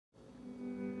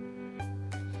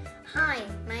Hi,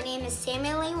 my name is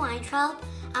Samuel A. Weintraub.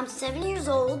 I'm 7 years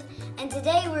old, and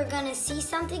today we're going to see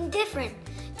something different.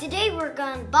 Today we're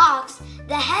going to unbox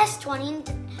the Hess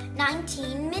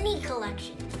 2019 Mini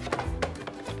Collection.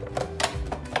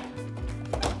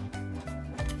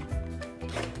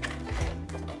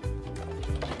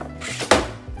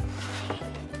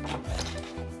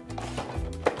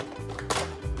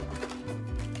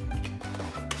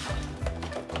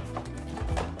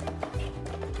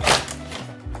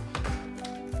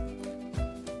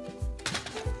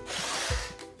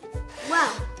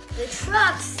 Well, the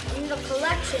trucks in the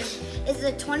collection is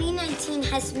the 2019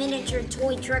 Hess Miniature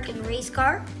Toy Truck and Race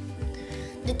Car,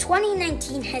 the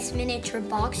 2019 Hess Miniature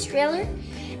Box Trailer,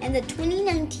 and the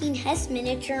 2019 Hess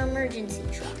Miniature Emergency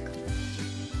Truck.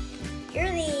 Here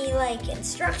are the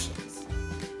instructions.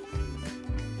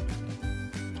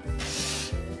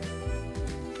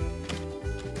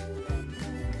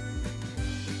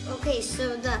 Okay,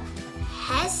 so the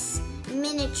Hess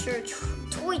Miniature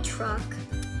Toy Truck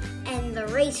and the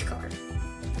race car.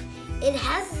 It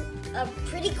has a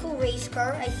pretty cool race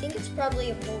car. I think it's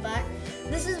probably a pullback.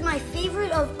 This is my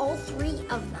favorite of all three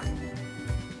of them.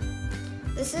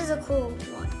 This is a cool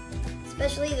one,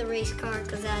 especially the race car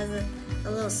because it has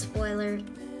a little spoiler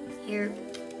here.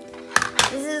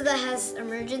 This is the Hess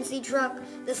emergency truck.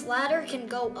 This ladder can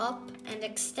go up and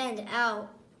extend out,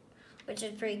 which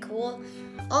is pretty cool.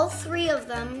 All three of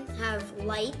them have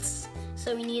lights,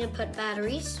 so we need to put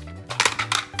batteries.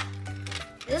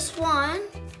 This one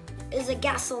is a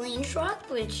gasoline truck,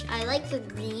 which I like the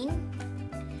green.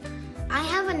 I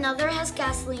have another Hess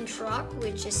gasoline truck,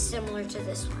 which is similar to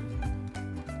this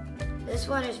one. This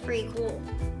one is pretty cool.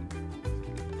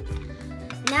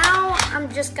 Now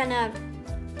I'm just gonna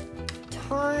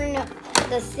turn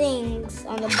the things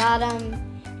on the bottom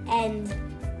and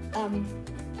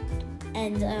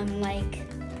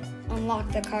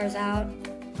unlock the cars out.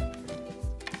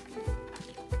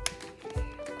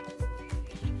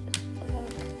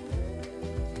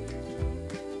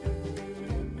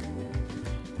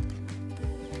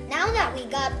 Now that we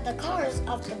got the cars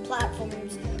off the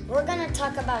platforms, we're gonna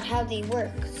talk about how they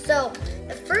work. So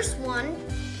the first one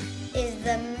is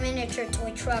the miniature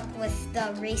toy truck with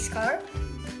the race car.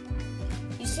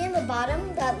 You see on the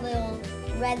bottom, that little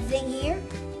red thing here?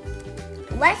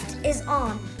 Left is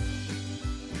on.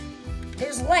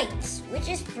 There's lights, which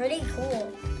is pretty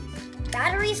cool.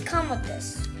 Batteries come with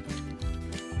this.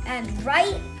 And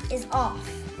right is off.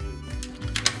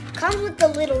 Comes with the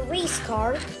little race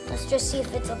car. Let's just see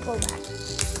if it's a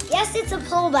pullback. Yes, it's a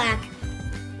pullback.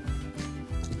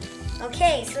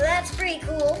 Okay, so that's pretty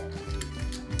cool.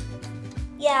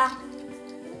 Yeah,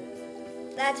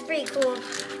 that's pretty cool.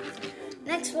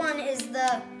 Next one is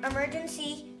the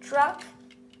emergency truck.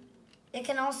 It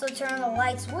can also turn on the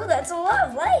lights. Whoa, that's a lot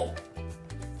of light.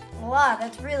 A lot,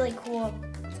 that's really cool.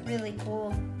 It's really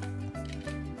cool.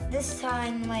 This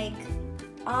time,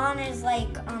 on is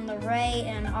on the right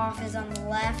and off is on the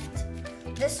left.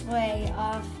 This way,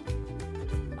 off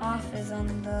is on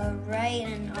the right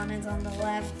and on is on the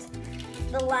left.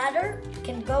 The ladder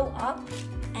can go up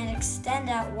and extend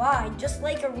out wide, just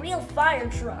like a real fire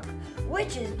truck,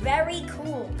 which is very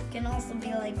cool. It can also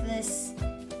be like this.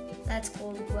 That's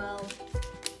cool as well.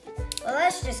 Well,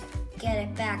 let's just get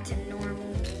it back to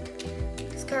normal.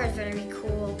 This car is very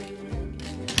cool.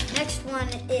 Next one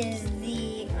is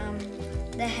the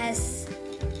Hess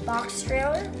box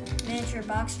trailer, miniature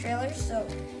box trailer. So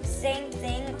same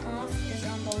thing, off is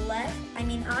on the left. On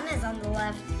is on the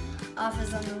left, off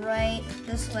is on the right.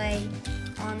 This way,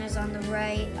 on is on the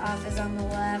right, off is on the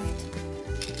left.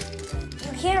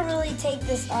 You can't really take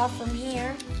this off from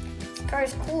here. This car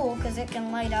is cool because it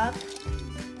can light up.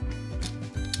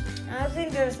 I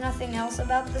think there's nothing else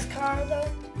about this car though.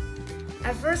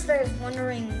 At first I was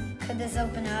wondering, could this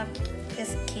open up?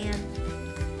 Yes, it can.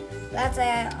 That's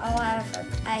all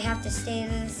I have to say to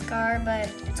this car, but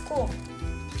it's cool.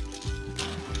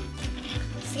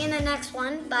 See you in the next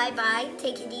one. Bye-bye.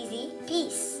 Take it easy.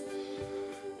 Peace.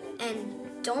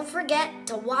 And don't forget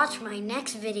to watch my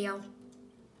next video.